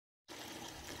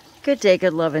Good day,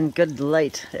 good love, and good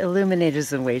light,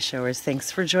 illuminators and way showers.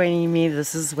 Thanks for joining me.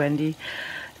 This is Wendy.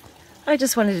 I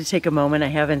just wanted to take a moment. I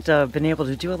haven't been able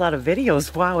to do a lot of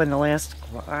videos. Wow, in the last,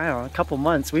 I don't know, a couple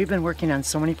months. We've been working on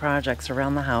so many projects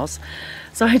around the house.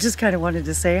 So I just kind of wanted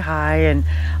to say hi and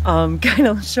kind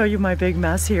of show you my big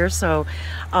mess here. So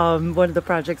one of the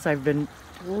projects I've been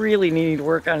really needing to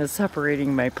work on is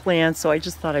separating my plants. So I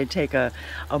just thought I'd take a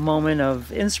moment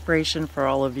of inspiration for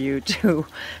all of you to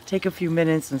take a few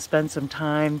minutes and spend some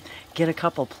time, get a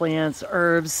couple plants,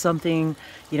 herbs, something,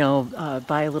 you know,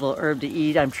 buy a little herb to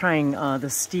eat. I'm trying the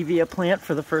stevia plant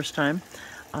for the first time.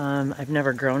 I've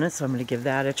never grown it, so I'm going to give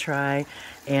that a try.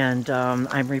 And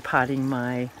I'm repotting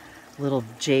my little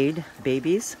jade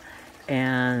babies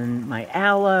and my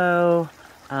aloe.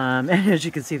 And as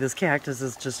you can see, this cactus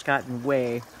has just gotten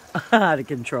way out of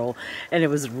control, and it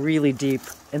was really deep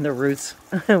in the roots.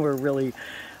 Were really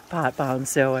pot bound,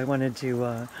 so I wanted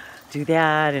to do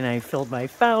that. And I filled my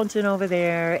fountain over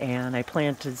there, and I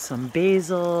planted some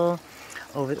basil,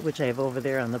 which I have over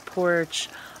there on the porch.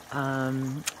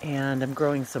 And I'm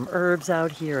growing some herbs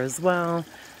out here as well.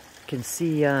 You can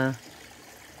see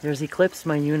there's Eclipse,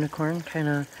 my unicorn,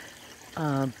 kind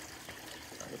of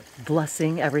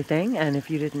blessing everything. And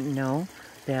if you didn't know,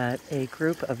 that a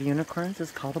group of unicorns is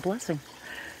called a blessing.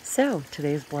 So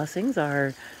today's blessings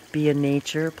are: be in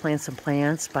nature, plant some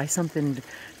plants, buy something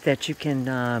that you can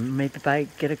maybe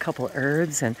get a couple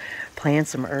herbs and plant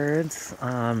some herbs.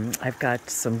 I've got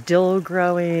some dill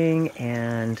growing,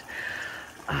 and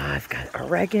I've got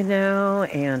oregano,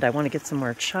 and I want to get some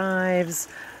more chives.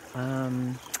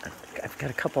 I've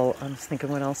got a couple. I'm just thinking,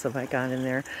 what else have I got in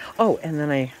there? Oh, and then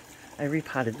I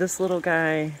repotted this little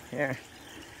guy here.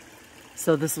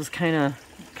 So this was kind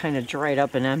of dried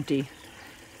up and empty,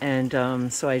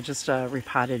 and so I just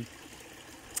repotted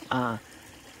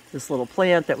this little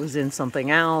plant that was in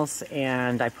something else,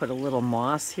 and I put a little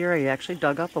moss here. I actually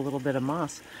dug up a little bit of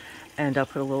moss, and I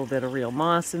put a little bit of real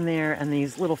moss in there, and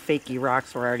these little fakey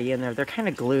rocks were already in there. They're kind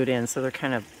of glued in, so they're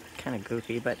kind of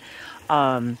goofy, but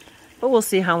we'll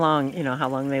see how long, how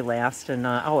long they last. And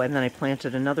oh, and then I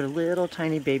planted another little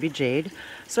tiny baby jade.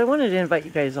 So I wanted to invite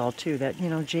you guys all too, that,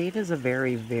 jade is a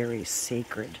very, very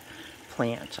sacred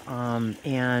plant.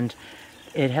 And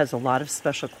it has a lot of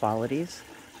special qualities.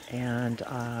 And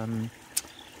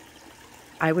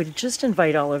I would just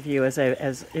invite all of you, as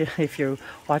if you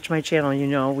watch my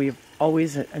channel, we've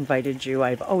always invited you.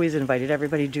 I've always invited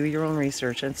everybody to do your own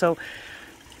research. And so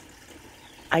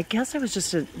I guess I was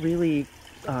just really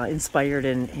inspired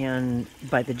and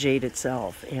by the jade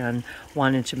itself, and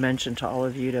wanted to mention to all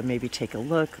of you to maybe take a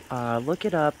look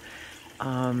it up.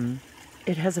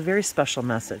 It has a very special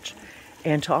message,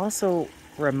 and to also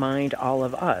remind all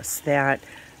of us that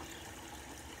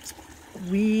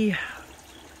we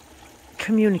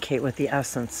communicate with the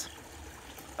essence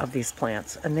of these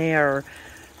plants, and they are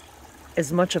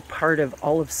as much a part of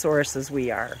all of Source as we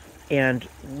are, and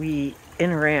we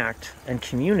interact and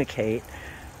communicate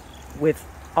with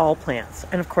all plants,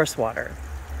 and of course water,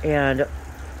 and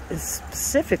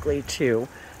specifically to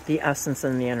the essence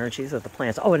and the energies of the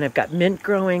plants. Oh, and I've got mint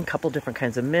growing, a couple different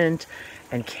kinds of mint,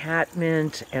 and cat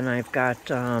mint, and I've got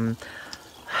I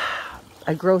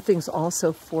grow things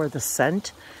also for the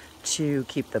scent, to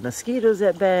keep the mosquitoes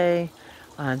at bay.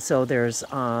 And so there's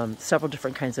several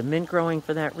different kinds of mint growing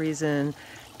for that reason.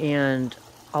 And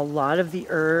a lot of the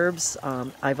herbs, I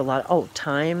have a lot,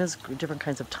 thyme is different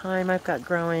kinds of thyme I've got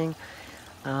growing.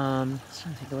 I'm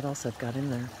trying to think of what else I've got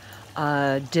in there.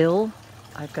 Dill,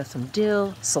 I've got some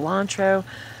dill, cilantro.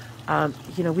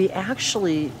 We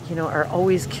actually, are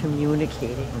always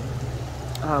communicating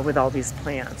with all these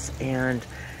plants. And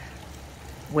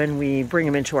when we bring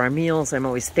them into our meals, I'm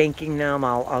always thanking them.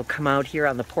 I'll come out here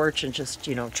on the porch and just,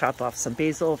 chop off some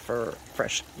basil for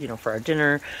fresh, for our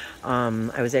dinner.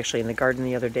 I was actually in the garden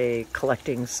the other day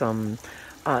collecting some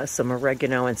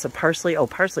oregano and some parsley. Oh,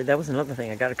 parsley, that was another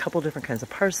thing. I got a couple different kinds of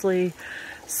parsley.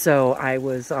 So I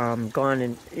was gone,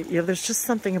 and there's just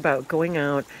something about going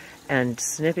out and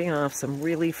snipping off some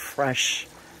really fresh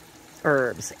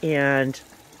herbs, and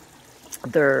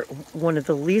they're one of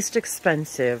the least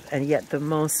expensive and yet the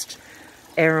most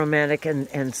aromatic, and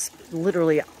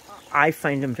literally I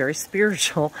find them very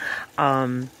spiritual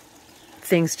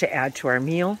things to add to our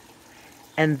meal.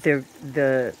 And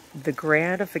the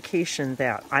gratification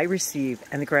that I receive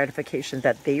and the gratification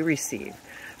that they receive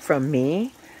from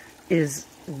me is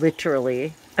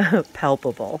literally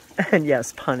palpable. And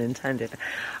yes, pun intended.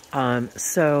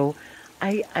 So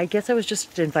I guess I was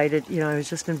just invited,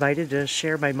 to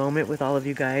share my moment with all of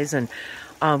you guys. And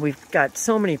we've got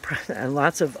so many,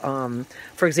 lots of,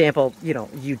 for example,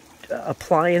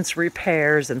 appliance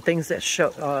repairs and things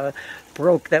that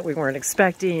broke that we weren't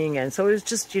expecting. And so it was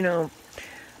just, you know,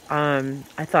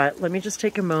 I thought, let me just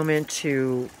take a moment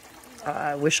to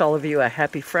wish all of you a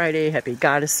happy Friday, happy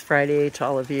Goddess Friday to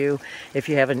all of you. If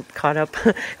you haven't caught up,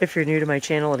 if you're new to my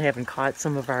channel and haven't caught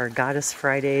some of our Goddess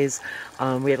Fridays,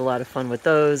 we had a lot of fun with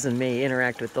those and may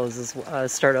interact with those,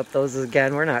 start up those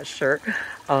again, we're not sure.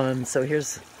 So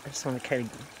here's, I just want to kind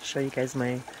of show you guys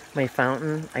my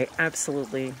fountain. I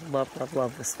absolutely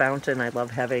love this fountain. I love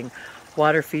having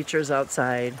water features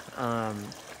outside. So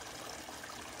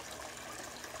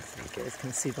you guys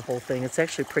can see the whole thing. It's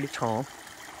actually pretty tall.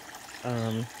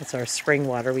 It's our spring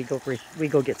water. We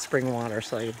go get spring water,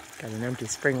 so I got an empty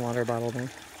spring water bottle there.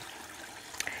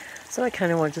 So I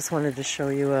kind of just wanted to show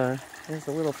you, there's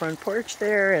a little front porch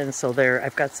there, and so there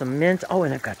I've got some mint. Oh,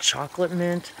 and I've got chocolate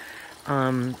mint.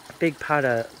 A big pot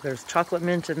of, there's chocolate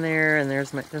mint in there, and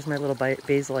there's my little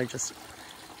basil I just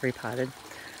repotted.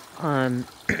 And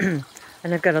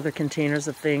I've got other containers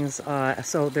of things.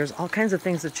 So there's all kinds of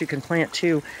things that you can plant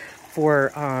too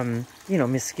for, you know,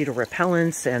 mosquito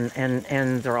repellents,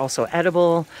 and they're also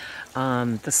edible.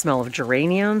 The smell of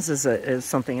geraniums is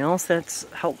something else that's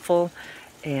helpful.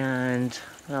 And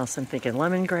what else? I'm thinking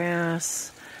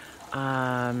lemongrass.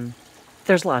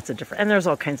 There's lots of different, and there's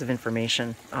all kinds of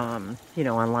information, you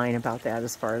know, online about that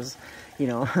as far as, you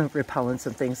know, repellents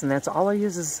and things. And that's all I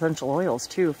use is essential oils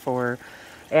too for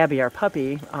Abby, our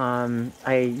puppy.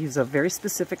 I use a very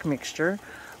specific mixture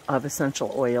of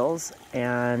essential oils,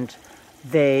 and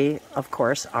they, of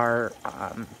course, are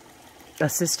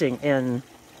assisting in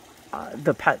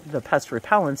the pest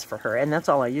repellents for her, and that's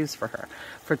all I use for her,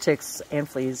 for ticks and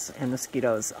fleas and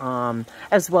mosquitoes,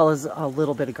 as well as a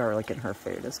little bit of garlic in her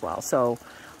food as well. So,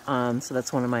 so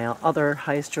that's one of my other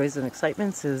highest joys and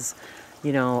excitements is,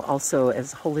 you know, also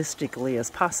as holistically as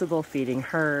possible, feeding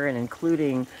her and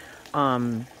including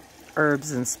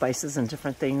herbs and spices and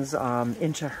different things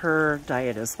into her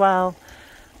diet as well.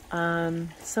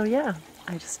 So yeah,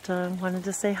 I just wanted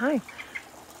to say hi.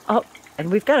 Oh,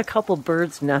 and we've got a couple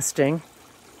birds nesting,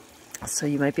 so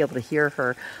you might be able to hear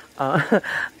her.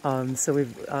 So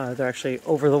they're actually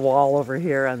over the wall over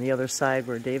here on the other side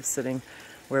where Dave's sitting,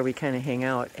 where we kind of hang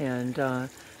out. And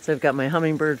so I've got my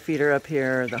hummingbird feeder up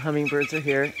here. The hummingbirds are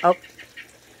here. Oh,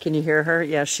 can you hear her?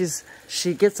 Yeah,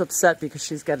 she gets upset because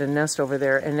she's got a nest over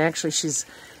there, and actually she's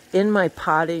in my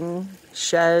potting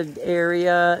shed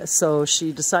area. So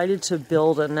she decided to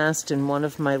build a nest in one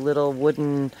of my little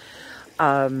wooden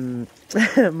one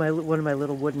of my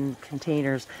little wooden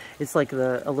containers. It's like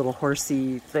a little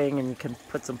horsey thing, and you can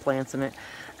put some plants in it.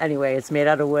 Anyway, it's made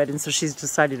out of wood, and so she's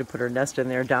decided to put her nest in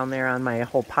there, down there on my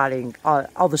whole potting.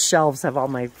 All the shelves have all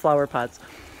my flower pots,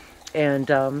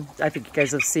 and I think you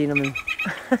guys have seen them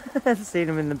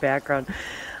in the background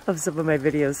of some of my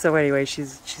videos. So anyway,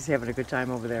 she's having a good time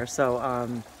over there.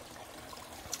 So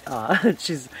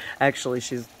she's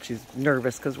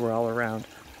nervous because we're all around.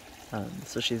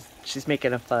 So she's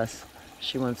making a fuss.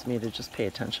 She wants me to just pay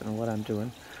attention to what I'm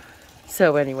doing.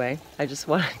 So anyway, I just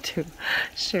wanted to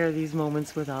share these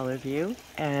moments with all of you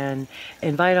and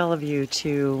invite all of you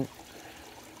to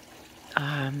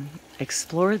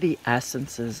explore the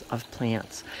essences of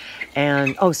plants.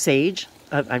 And oh, sage.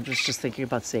 I'm just thinking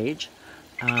about sage.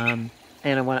 And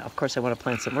of course I want to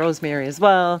plant some rosemary as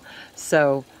well.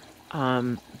 So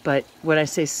but when I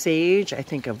say sage, I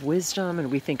think of wisdom,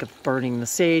 and we think of burning the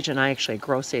sage, and I actually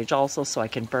grow sage also, so I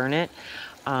can burn it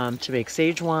to make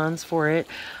sage wands for it.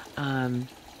 But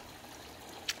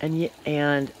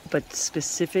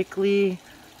specifically,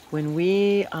 when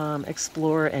we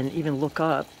explore and even look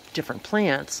up different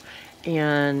plants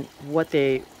and what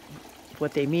they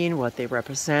mean, what they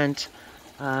represent,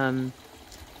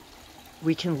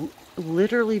 we can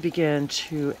literally begin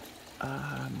to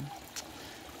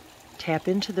tap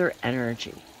into their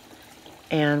energy,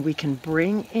 and we can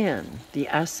bring in the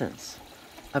essence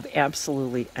of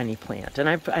absolutely any plant. And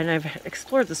I've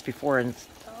explored this before in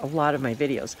a lot of my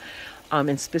videos,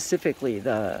 and specifically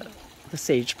the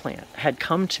sage plant had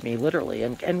come to me literally,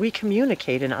 and we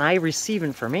communicate, and I receive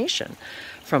information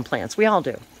from plants. We all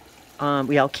do.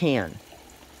 We all can,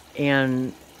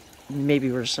 and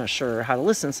maybe we're just not sure how to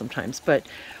listen sometimes, but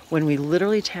when we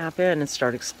literally tap in and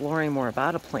start exploring more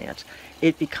about a plant,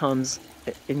 it becomes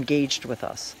engaged with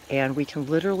us, and we can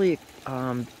literally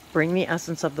bring the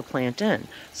essence of the plant in.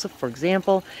 So for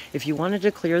example, if you wanted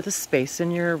to clear the space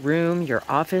in your room, your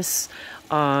office,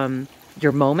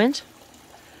 your moment,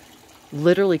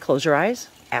 literally close your eyes,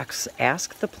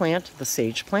 ask the plant, the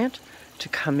sage plant, to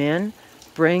come in,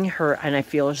 bring her, and I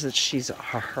feel as that she's a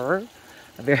her,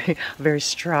 a very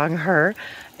strong her,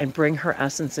 and bring her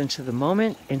essence into the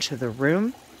moment, into the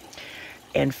room.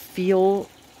 and feel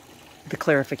the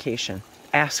clarification.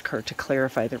 Ask her to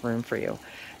clarify the room for you,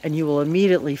 and you will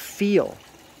immediately feel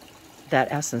that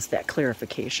essence, that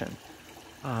clarification.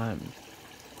 And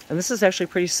this is actually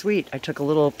pretty sweet. I took a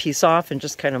little piece off and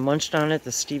just kind of munched on it, the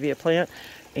stevia plant,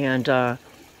 and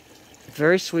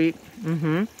very sweet.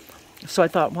 So I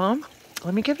thought, well,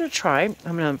 let me give it a try.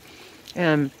 I'm going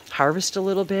to harvest a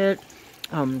little bit,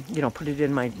 you know, put it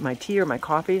in my tea or my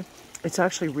coffee. It's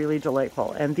actually really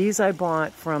delightful. And these I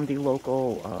bought from the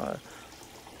local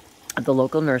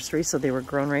nursery, so they were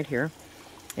grown right here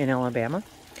in Alabama.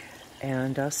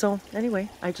 And so anyway,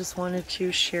 I just wanted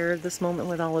to share this moment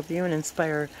with all of you and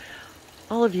inspire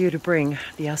all of you to bring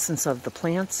the essence of the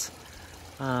plants,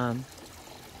 the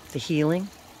healing,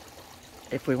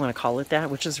 if we want to call it that,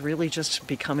 which is really just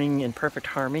becoming in perfect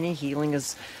harmony. Healing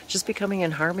is just becoming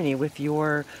in harmony with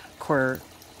your core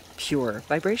pure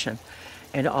vibration.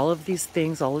 And all of these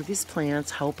things, all of these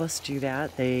plants help us do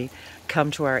that. They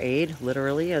come to our aid,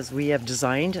 literally, as we have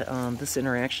designed this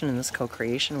interaction and this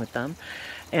co-creation with them.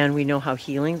 And we know how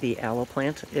healing the aloe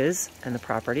plant is and the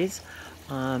properties.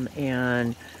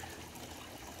 And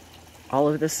all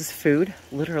of this is food,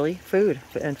 literally food,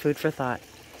 and food for thought.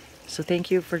 So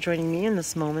thank you for joining me in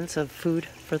this moments of food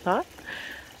for thought.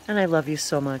 And I love you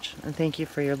so much. And thank you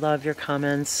for your love, your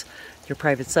comments, your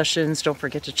private sessions. Don't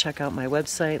forget to check out my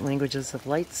website,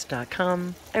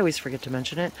 languagesoflights.com. I always forget to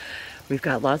mention it. We've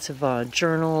got lots of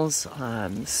journals,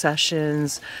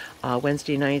 sessions.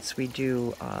 Wednesday nights we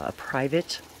do a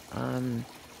private kind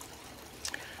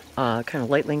of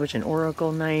light language and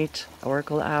oracle night,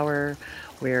 oracle hour,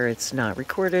 where it's not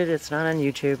recorded, it's not on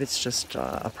YouTube, it's just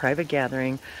a private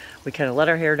gathering. We kind of let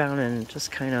our hair down and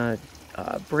just kind of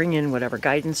bring in whatever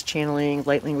guidance, channeling,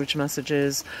 light language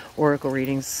messages, oracle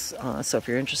readings. So if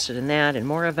you're interested in that and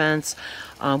more events,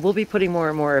 we'll be putting more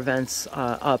and more events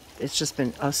up. It's just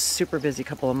been a super busy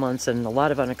couple of months and a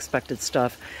lot of unexpected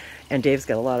stuff. And Dave's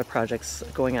got a lot of projects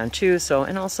going on too. So,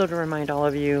 and also to remind all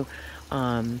of you,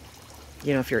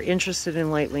 you know, if you're interested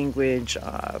in light language,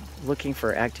 looking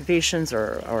for activations,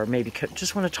 or maybe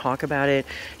just want to talk about it,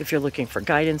 if you're looking for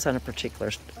guidance on a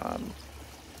particular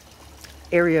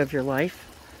area of your life,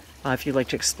 if you'd like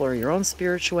to explore your own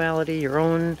spirituality, your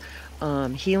own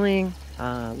healing,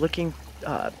 looking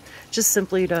just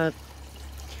simply to,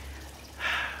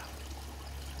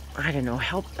 I don't know,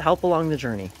 help along the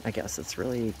journey, I guess it's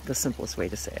really the simplest way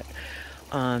to say it.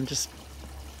 Just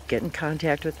get in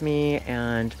contact with me,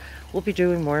 and we'll be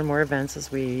doing more and more events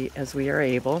as we are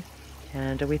able.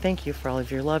 And we thank you for all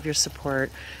of your love, your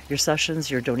support, your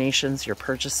sessions, your donations, your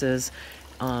purchases.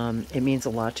 It means a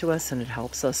lot to us, and it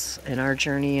helps us in our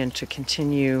journey and to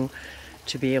continue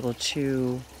to be able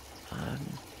to,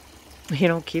 you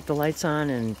know, keep the lights on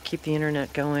and keep the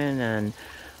internet going. And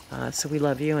so we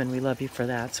love you, and we love you for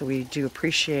that. So we do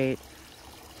appreciate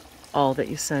all that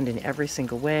you send in every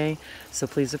single way. So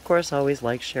please, of course, always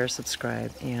like, share,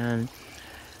 subscribe, and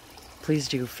please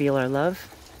do feel our love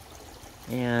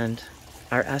and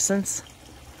our essence.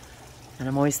 And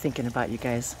I'm always thinking about you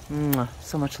guys. Mwah.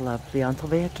 So much love.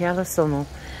 Liantove kiala sono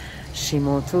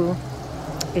shimotu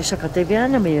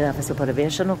ishakateviana mirava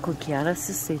superveshano kukiara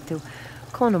sisetu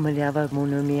kono miliava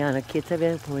munumiana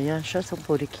kitave poyansha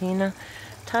sopodikina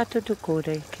tato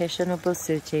tukore keshano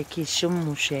bosete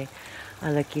kishumushe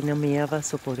alakina miava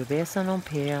sopodvesano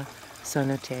pea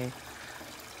sonate.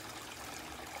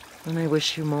 And I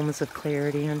wish you moments of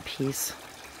clarity and peace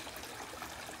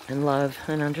and love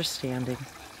and understanding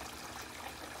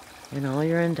in all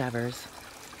your endeavors,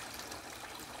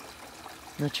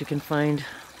 that you can find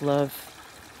love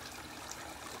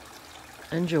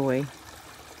and joy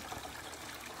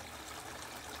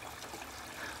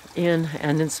in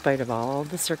and in spite of all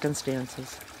the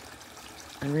circumstances.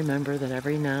 And remember that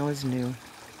every now is new.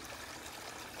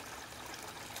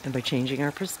 And by changing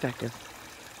our perspective,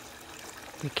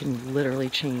 we can literally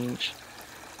change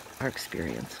our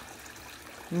experience.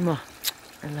 Mwah.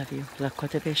 I love you. La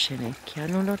kote veshene,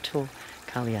 kiano no to,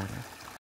 Kaliana.